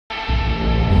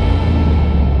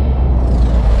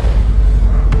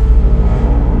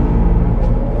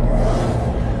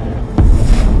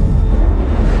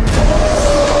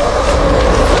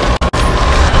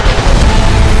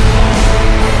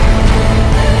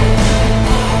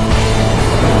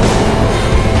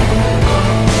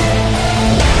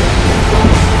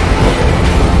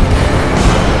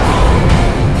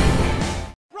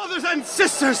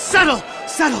brothers, settle!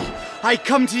 Settle! I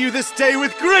come to you this day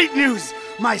with great news!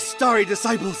 My starry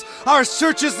disciples, our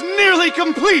search is nearly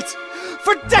complete!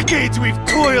 For decades we've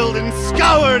toiled and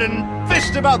scoured and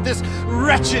fished about this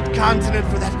wretched continent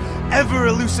for that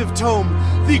ever-elusive tome,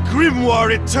 the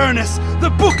grimoire eternus, the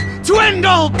book to end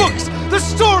all books, the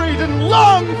storied and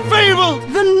long-fabled...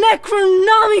 The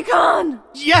Necronomicon!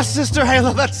 Yes, Sister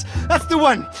Halo, that's the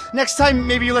one. Next time,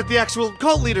 maybe you let the actual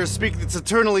cult leader speak its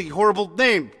eternally horrible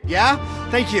name, yeah?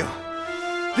 Thank you.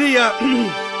 The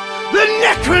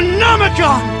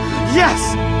Necronomicon!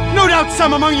 Yes! No doubt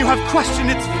some among you have questioned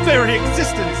its very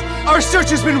existence. Our search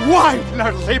has been wide and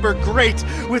our labor great,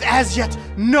 with as yet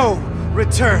no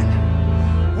return.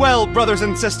 Well, brothers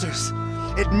and sisters,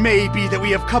 it may be that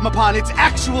we have come upon its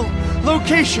actual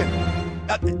location.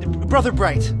 Brother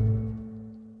Bright.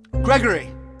 Gregory,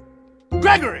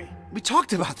 we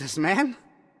talked about this, man.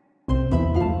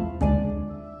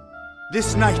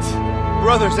 This night,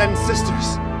 brothers and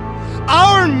sisters,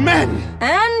 our men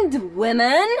and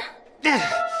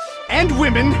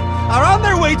women are on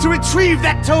their way to retrieve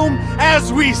that tome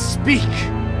as we speak.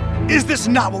 Is this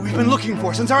not what we've been looking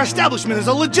for since our establishment is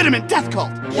a legitimate death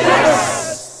cult?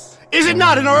 Yes! Is it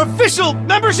not in our official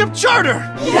membership charter?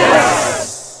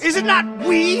 Yes! Is it not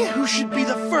we who should be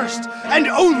the first and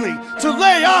only to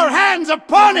lay our hands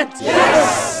upon it?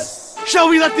 Yes! Shall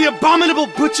we let the abominable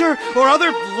butcher or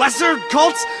other lesser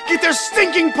cults get their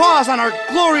stinking paws on our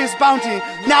glorious bounty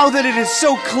now that it is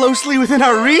so closely within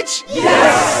our reach?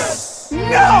 Yes!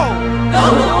 No!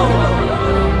 No!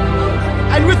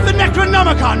 And with the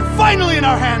Necronomicon finally in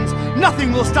our hands,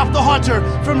 nothing will stop the Haunter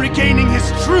from regaining his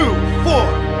true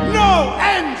form. No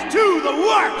end to the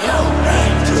work! No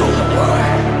end to the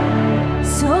work!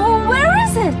 So where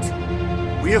is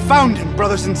it? We have found him,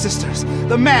 brothers and sisters.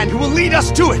 The man who will lead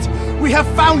us to it. We have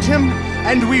found him,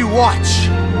 and we watch.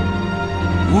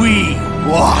 We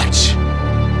watch.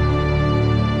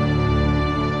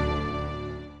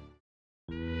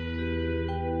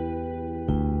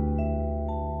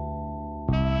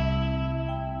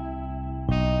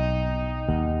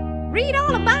 Read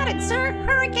all about it, sir.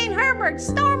 Hurricane Herbert,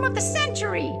 storm of the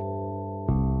century.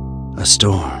 A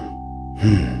storm.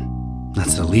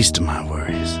 That's the least of my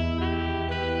worries.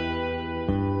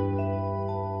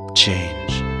 Change.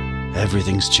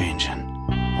 Everything's changing.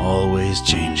 Always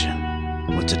changing.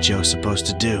 What's a Joe supposed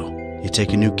to do? You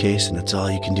take a new case and it's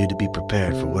all you can do to be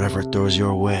prepared for whatever it throws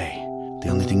your way. The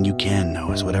only thing you can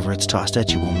know is whatever it's tossed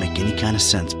at you won't make any kind of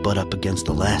sense butt up against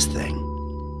the last thing.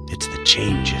 It's the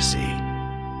change, you see.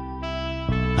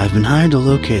 I've been hired to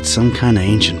locate some kind of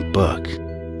ancient book.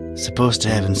 Supposed to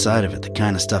have inside of it the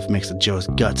kind of stuff makes a Joe's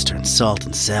guts turn salt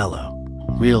and sallow.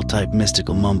 Real type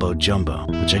mystical mumbo jumbo,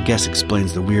 which I guess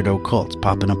explains the weirdo cults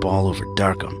popping up all over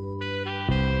Darkham.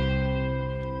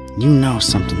 You know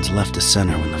something's left of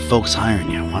center when the folks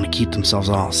hiring you want to keep themselves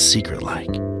all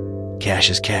secret-like. Cash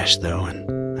is cash, though,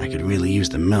 and I could really use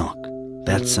the milk.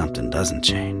 That something doesn't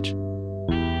change.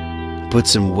 Put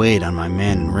some weight on my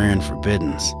man in rare and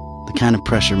forbiddens. The kind of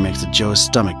pressure makes a Joe's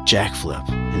stomach jackflip,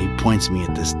 and he points me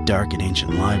at this dark and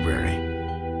ancient library.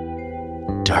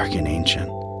 Dark and ancient?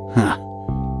 Huh.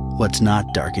 What's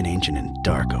not dark and ancient in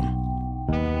Darkham?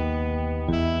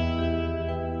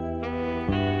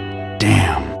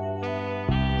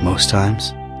 Damn. Most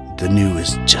times, the new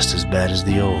is just as bad as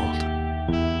the old.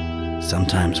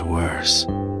 Sometimes worse.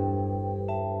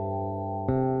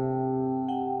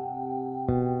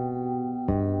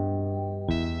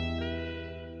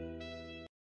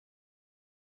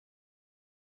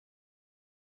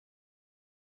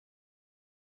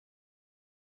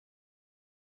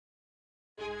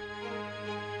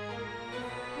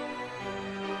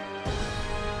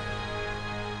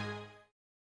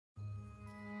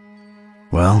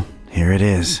 Well, here it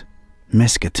is.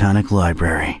 Miskatonic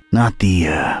Library. Not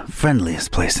the,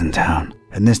 friendliest place in town.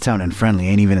 And this town and friendly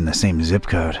ain't even in the same zip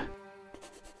code.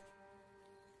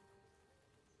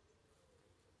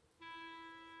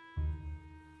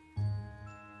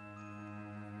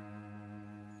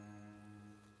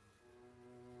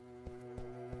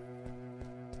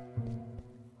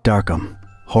 Darkham.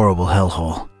 Horrible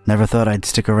hellhole. Never thought I'd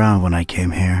stick around when I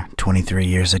came here 23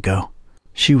 years ago.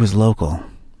 She was local.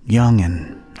 Young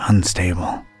and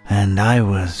unstable, and I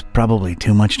was probably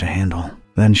too much to handle.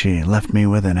 Then she left me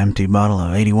with an empty bottle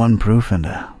of 81 proof and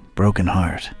a broken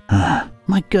heart.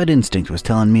 My gut instinct was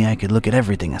telling me I could look at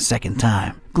everything a second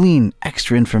time, glean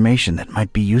extra information that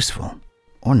might be useful,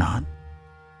 or not.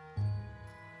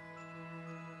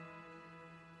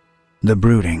 The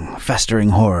brooding, festering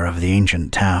horror of the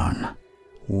ancient town.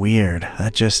 Weird,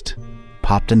 that just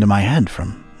popped into my head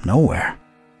from nowhere.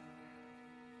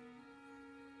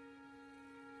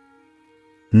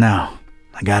 No,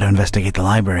 I gotta investigate the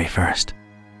library first.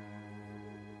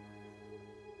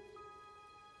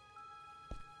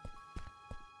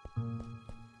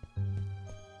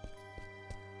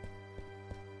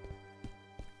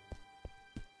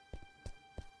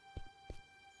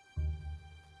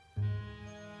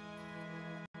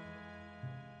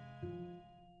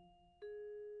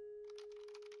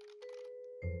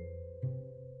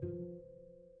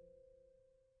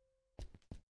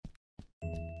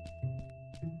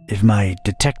 If my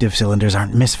detective cylinders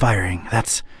aren't misfiring,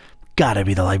 that's gotta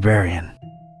be the librarian.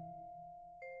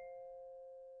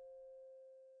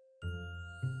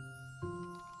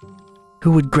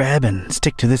 Who would grab and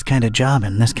stick to this kind of job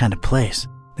in this kind of place?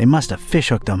 They must have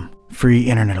fishhooked them. Free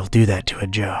internet'll do that to a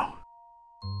Joe.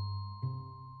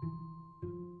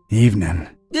 Evening.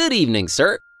 Good evening,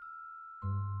 sir.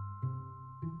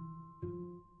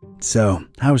 So,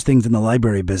 how's things in the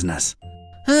library business?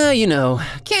 You know,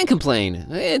 can't complain.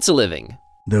 It's a living.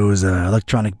 Those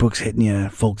electronic books hitting you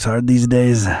folks hard these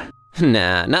days?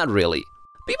 Nah, not really.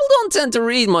 People don't tend to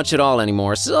read much at all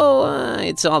anymore, so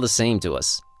it's all the same to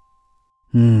us.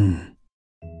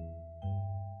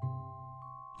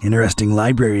 Interesting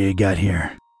library you got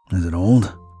here. Is it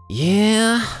old?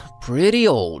 Yeah, pretty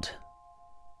old.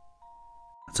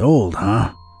 It's old,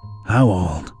 huh? How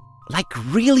old? Like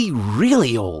really,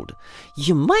 really old.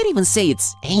 You might even say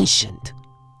it's ancient.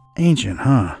 Ancient,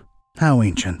 huh? How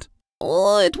ancient?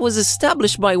 Well, it was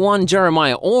established by one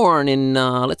Jeremiah Orn in,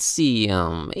 let's see,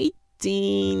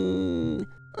 18...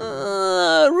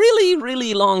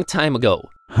 really long time ago.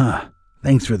 Huh.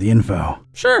 Thanks for the info.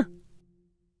 Sure.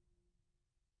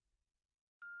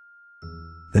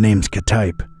 The name's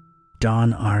Ketype.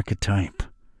 Don R. Ketype.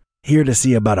 Here to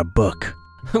see about a book.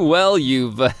 Well,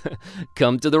 you've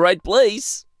come to the right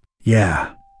place.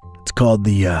 Yeah. It's called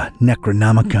the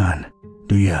Necronomicon.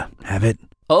 Do you have it?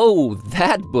 Oh,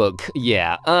 that book.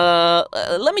 Yeah.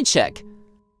 Let me check.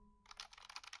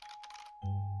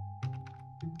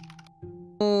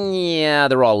 Yeah,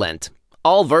 they're all lent.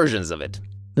 All versions of it.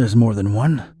 There's more than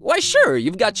one? Why, sure,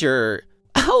 you've got your...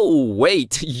 Oh,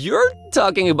 wait, you're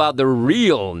talking about the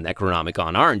real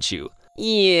Necronomicon, aren't you?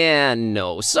 Yeah,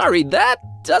 no, sorry, that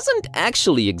doesn't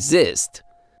actually exist.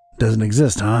 Doesn't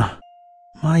exist, huh?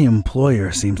 My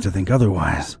employer seems to think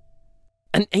otherwise.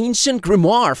 An ancient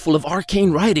grimoire full of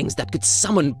arcane writings that could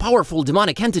summon powerful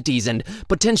demonic entities and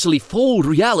potentially fold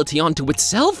reality onto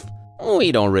itself?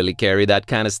 We don't really carry that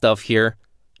kind of stuff here.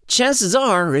 Chances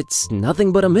are, it's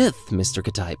nothing but a myth, Mr.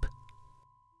 Ketype.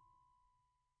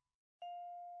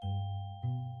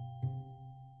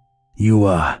 You,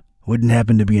 wouldn't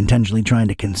happen to be intentionally trying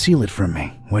to conceal it from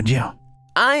me, would you?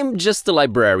 I'm just a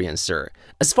librarian, sir.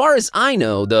 As far as I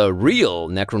know, the real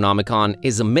Necronomicon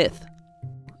is a myth.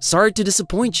 Sorry to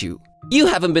disappoint you. You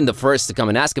haven't been the first to come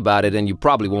and ask about it, and you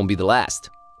probably won't be the last.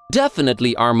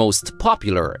 Definitely our most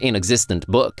popular in-existent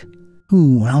book.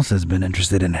 Who else has been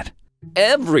interested in it?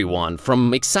 Everyone,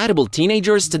 from excitable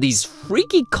teenagers to these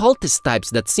freaky cultist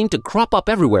types that seem to crop up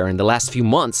everywhere in the last few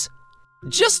months.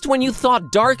 Just when you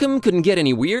thought Darkham couldn't get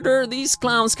any weirder, these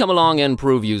clowns come along and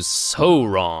prove you so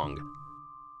wrong.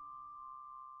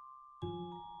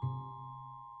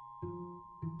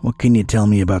 What can you tell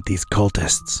me about these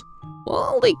cultists?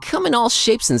 Well, they come in all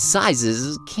shapes and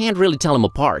sizes, can't really tell them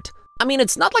apart. I mean,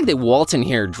 it's not like they waltz in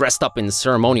here dressed up in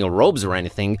ceremonial robes or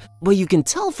anything, but you can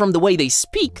tell from the way they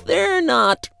speak, they're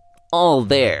not all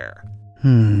there.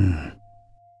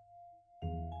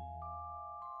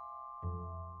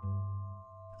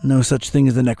 No such thing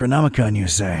as the Necronomicon, you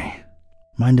say?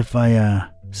 Mind if I,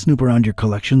 snoop around your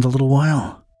collections a little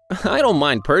while? I don't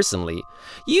mind personally.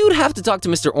 You'd have to talk to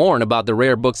Mr. Orn about the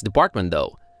rare books department,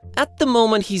 though. At the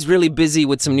moment, he's really busy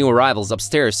with some new arrivals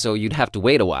upstairs, so you'd have to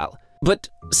wait a while. But,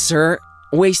 sir,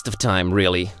 waste of time,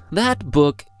 really. That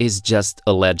book is just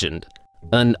a legend.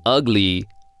 An ugly,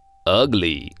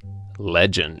 ugly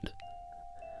legend.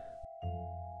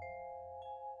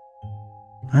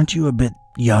 Aren't you a bit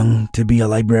young to be a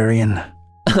librarian?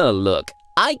 Look,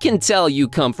 I can tell you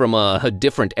come from a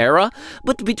different era,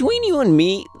 but between you and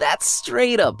me, that's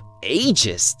straight up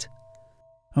ageist.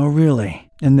 Oh,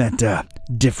 really? And that,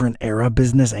 different era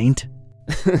business ain't?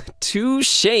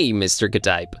 Touché, Mr.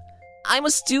 Ketype. I'm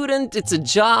a student, it's a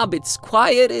job, it's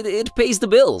quiet, it pays the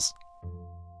bills.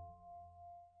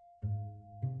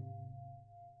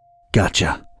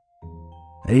 Gotcha.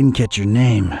 I didn't catch your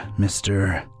name,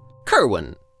 Mr.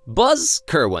 Kerwan. Buzz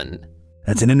Kerwan.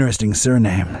 That's an interesting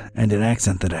surname, and an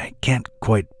accent that I can't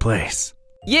quite place.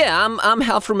 Yeah, I'm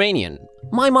half Romanian.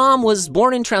 My mom was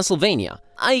born in Transylvania.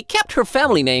 I kept her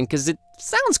family name because it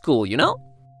sounds cool, you know?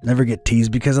 Never get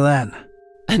teased because of that?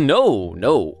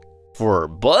 No. For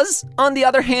Buzz, on the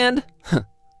other hand,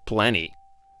 plenty.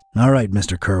 All right,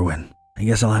 Mr. Kerwan. I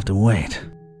guess I'll have to wait.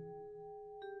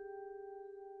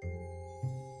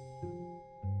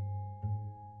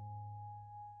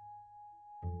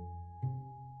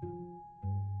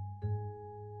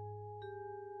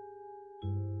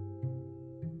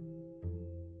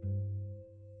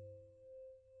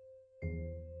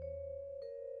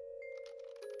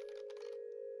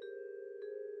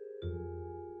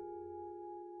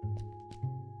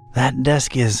 That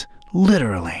desk is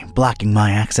literally blocking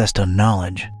my access to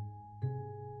knowledge.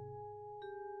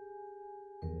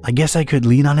 I guess I could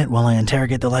lean on it while I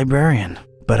interrogate the librarian,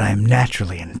 but I'm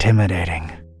naturally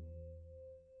intimidating.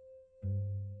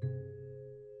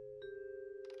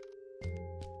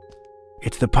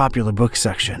 It's the popular book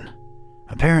section.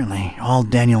 Apparently, all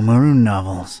Daniel Maroon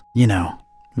novels. You know,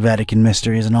 Vatican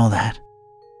mysteries and all that.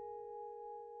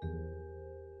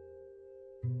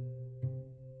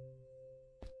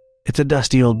 It's a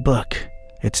dusty old book.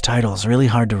 Its title's really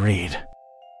hard to read.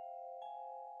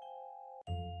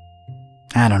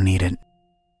 I don't need it.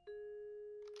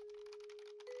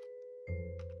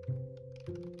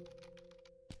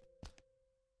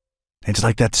 It's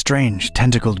like that strange,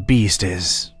 tentacled beast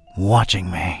is watching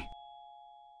me.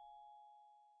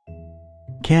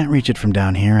 Can't reach it from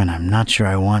down here, and I'm not sure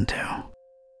I want to.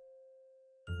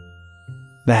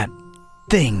 That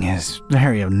thing is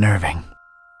very unnerving.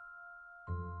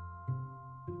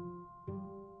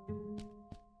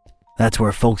 That's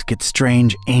where folks get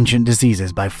strange, ancient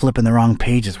diseases by flipping the wrong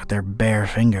pages with their bare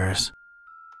fingers.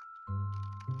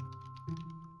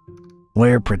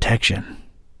 Wear protection.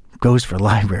 Goes for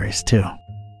libraries, too.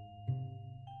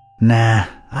 Nah,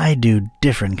 I do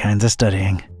different kinds of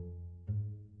studying.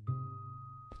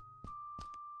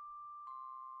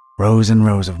 Rows and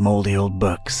rows of moldy old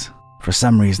books. For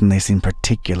some reason, they seem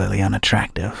particularly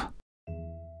unattractive.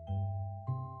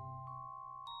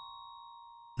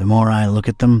 The more I look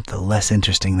at them, the less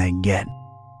interesting they get.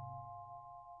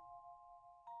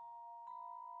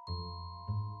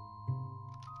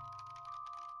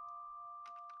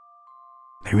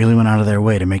 They really went out of their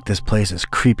way to make this place as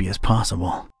creepy as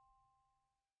possible.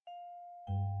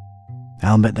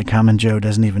 I'll bet the common Joe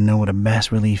doesn't even know what a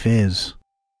bas relief is.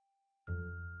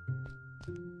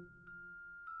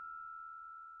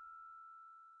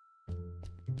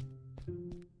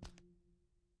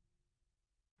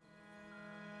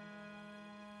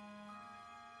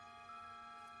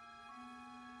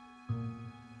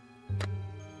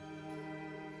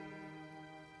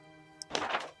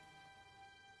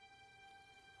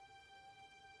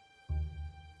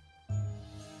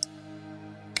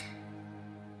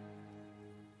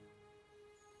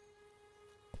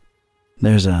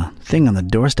 There's a thing on the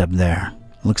doorstep there.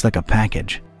 Looks like a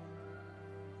package.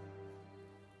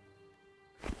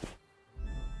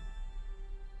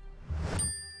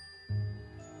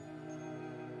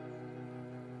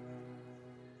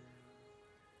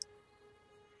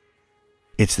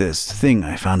 It's this thing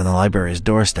I found on the library's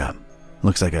doorstep.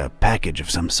 Looks like a package of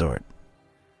some sort.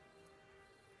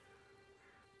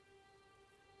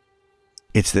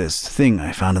 It's this thing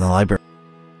I found in the library.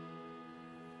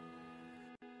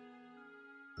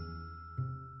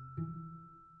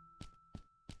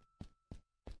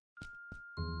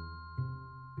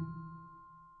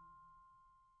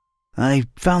 I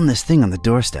found this thing on the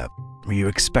doorstep. Were you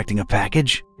expecting a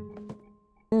package?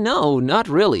 No, not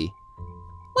really.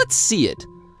 Let's see it.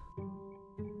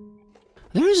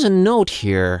 There's a note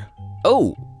here.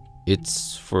 Oh,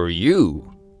 it's for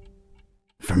you.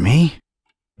 For me?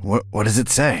 What does it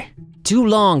say? Too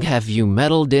long have you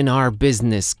meddled in our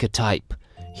business, Ketype.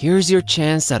 Here's your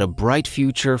chance at a bright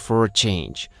future for a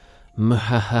change.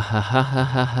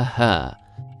 Mhahahahahaha.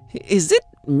 Is it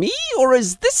me, or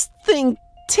is this thing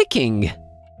ticking?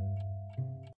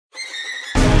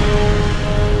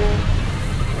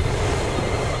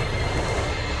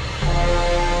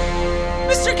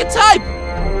 Mr. Kitteh!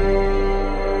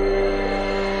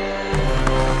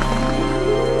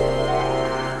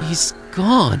 He's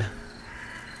gone.